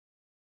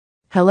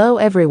Hello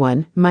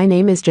everyone, my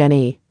name is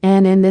Jenny,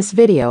 and in this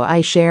video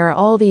I share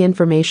all the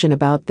information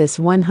about this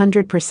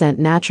 100%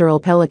 natural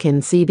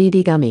Pelican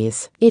CBD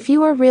gummies. If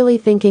you are really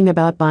thinking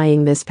about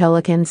buying this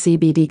Pelican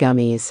CBD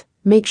gummies,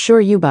 make sure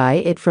you buy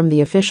it from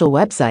the official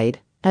website,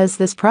 as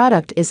this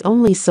product is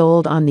only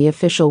sold on the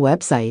official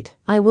website.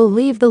 I will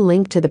leave the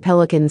link to the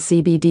Pelican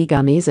CBD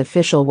Gummies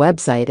official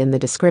website in the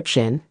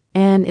description,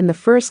 and in the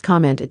first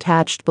comment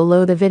attached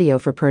below the video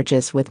for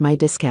purchase with my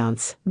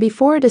discounts.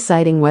 Before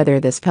deciding whether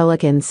this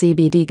Pelican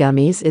CBD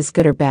gummies is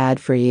good or bad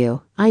for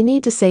you, I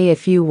need to say a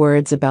few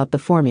words about the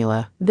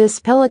formula. This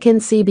Pelican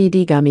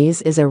CBD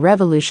gummies is a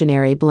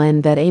revolutionary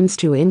blend that aims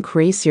to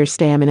increase your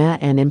stamina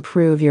and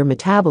improve your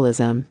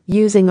metabolism,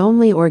 using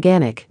only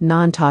organic,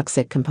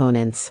 non-toxic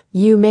components.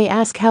 You may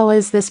ask, how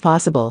is this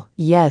possible?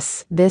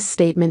 Yes, this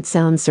statement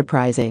sounds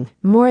surprising.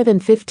 More than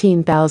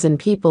 15,000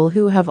 people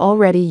who have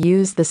already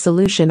used the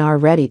solution are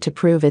ready to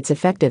prove its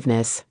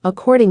effectiveness.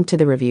 According to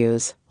the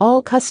reviews,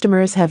 all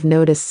customers have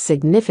noticed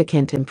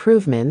significant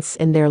improvements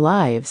in their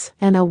lives,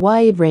 and a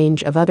wide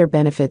range of other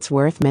benefits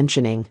worth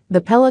mentioning.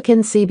 The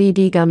Pelican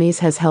CBD gummies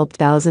has helped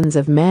thousands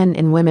of men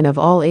and women of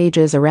all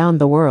ages around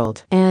the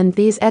world, and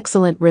these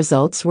excellent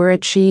results were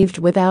achieved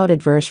without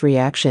adverse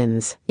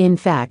reactions. In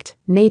fact,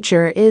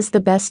 nature is the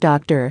best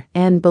doctor,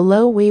 and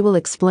below we will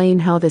explain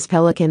how this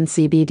Pelican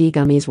CBD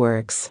gummies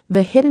works.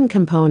 The hidden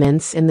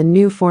components in the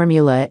new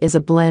formula is a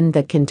blend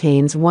that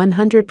contains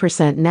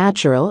 100%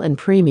 natural and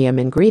premium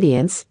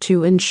ingredients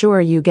to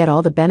ensure you get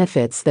all the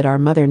benefits that our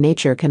Mother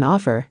Nature can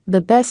offer.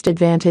 The best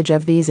advantage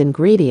of these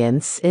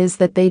ingredients is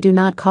that they do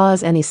not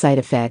cause any side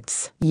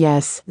effects.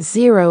 Yes,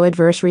 zero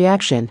adverse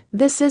reaction.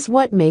 This is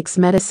what makes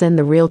medicine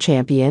the real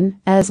champion,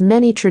 as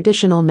many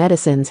traditional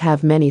medicines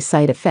have many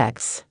side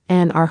effects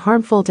and are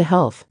harmful to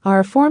health.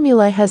 Our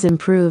formula has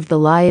improved the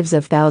lives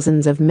of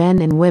thousands of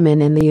men and women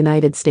in the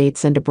United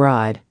States and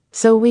abroad,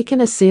 so we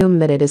can assume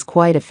that it is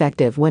quite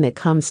effective when it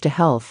comes to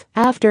health.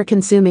 After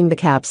consuming the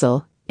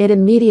capsule, it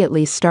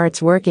immediately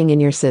starts working in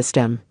your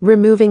system,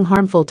 removing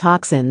harmful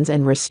toxins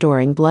and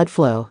restoring blood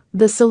flow.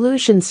 The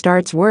solution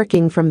starts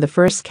working from the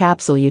first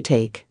capsule you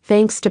take.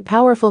 Thanks to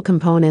powerful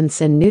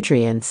components and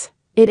nutrients,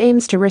 it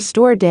aims to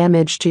restore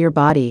damage to your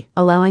body,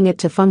 allowing it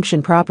to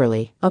function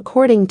properly.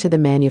 According to the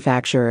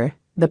manufacturer,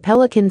 the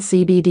Pelican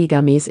CBD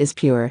gummies is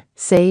pure,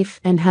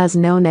 safe, and has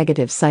no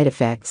negative side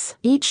effects.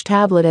 Each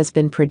tablet has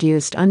been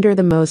produced under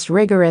the most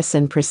rigorous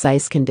and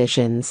precise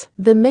conditions.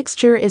 The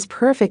mixture is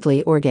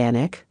perfectly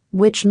organic,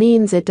 which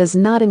means it does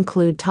not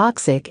include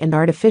toxic and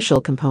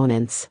artificial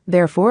components.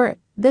 Therefore,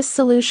 this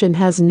solution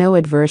has no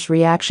adverse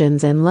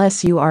reactions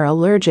unless you are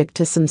allergic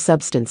to some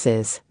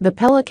substances. The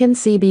Pelican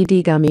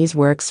CBD gummies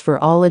works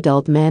for all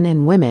adult men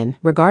and women,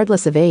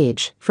 regardless of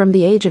age. From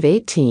the age of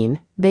 18,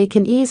 they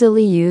can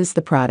easily use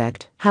the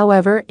product.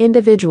 However,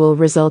 individual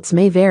results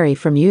may vary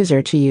from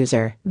user to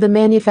user. The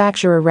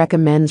manufacturer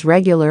recommends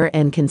regular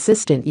and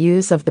consistent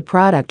use of the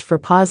product for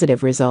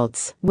positive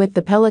results. With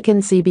the Pelican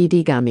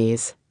CBD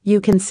gummies, you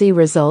can see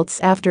results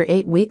after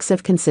 8 weeks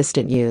of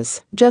consistent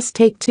use. Just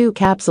take 2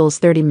 capsules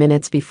 30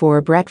 minutes before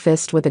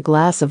breakfast with a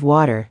glass of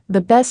water. The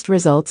best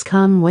results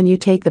come when you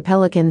take the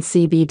Pelican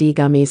CBD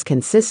gummies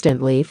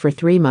consistently for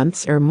 3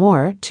 months or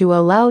more to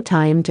allow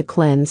time to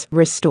cleanse,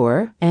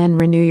 restore, and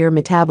renew your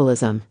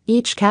metabolism.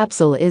 Each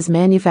capsule is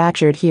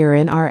manufactured here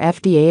in our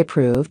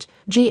FDA-approved,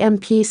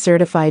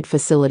 GMP-certified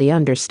facility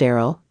under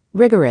sterile,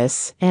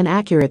 rigorous, and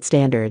accurate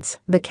standards.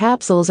 The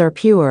capsules are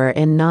pure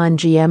and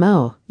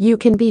non-GMO. You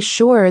can be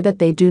sure that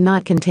they do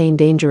not contain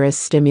dangerous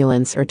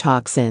stimulants or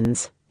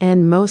toxins.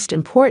 And most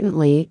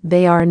importantly,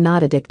 they are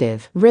not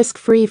addictive.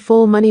 Risk-free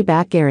full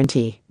money-back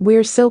guarantee.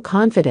 We're so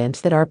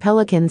confident that our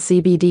Pelican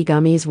CBD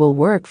gummies will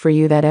work for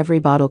you that every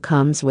bottle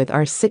comes with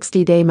our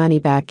 60-day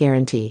money-back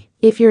guarantee.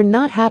 If you're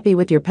not happy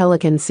with your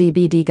Pelican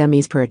CBD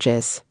gummies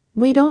purchase,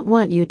 we don't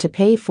want you to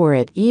pay for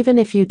it even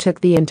if you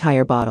took the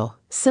entire bottle.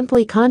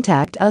 Simply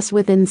contact us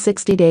within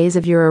 60 days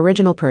of your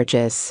original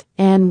purchase,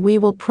 and we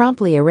will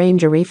promptly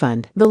arrange a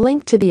refund. The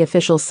link to the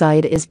official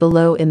site is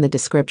below in the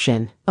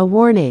description. A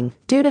warning: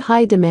 due to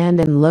high demand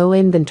and low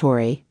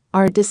inventory,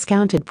 our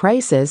discounted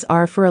prices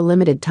are for a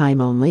limited time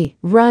only.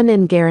 Run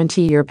and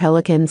guarantee your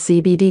Pelican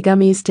CBD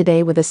gummies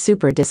today with a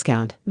super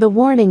discount. The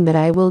warning that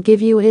I will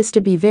give you is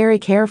to be very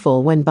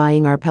careful when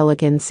buying our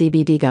Pelican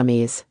CBD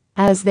gummies,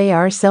 as they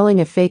are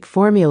selling a fake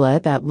formula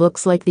that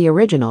looks like the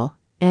original,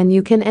 and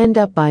you can end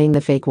up buying the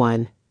fake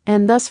one,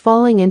 and thus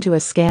falling into a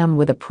scam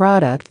with a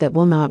product that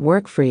will not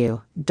work for you.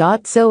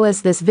 So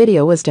as this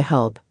video was to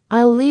help,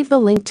 I'll leave the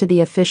link to the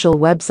official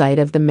website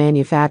of the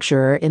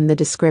manufacturer in the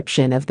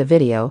description of the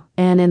video,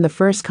 and in the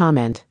first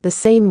comment, the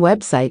same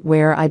website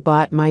where I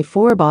bought my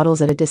 4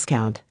 bottles at a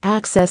discount.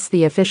 Access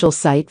the official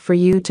site for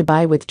you to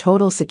buy with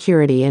total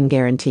security and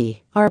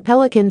guarantee. Our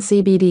Pelican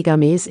CBD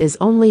gummies is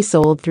only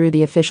sold through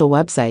the official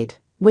website,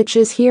 which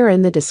is here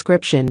in the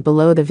description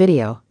below the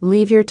video.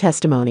 Leave your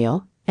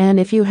testimonial,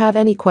 and if you have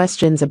any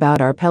questions about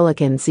our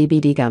Pelican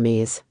CBD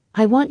gummies,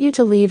 I want you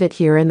to leave it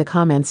here in the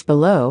comments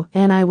below,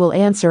 and I will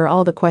answer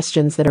all the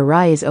questions that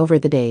arise over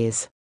the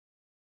days.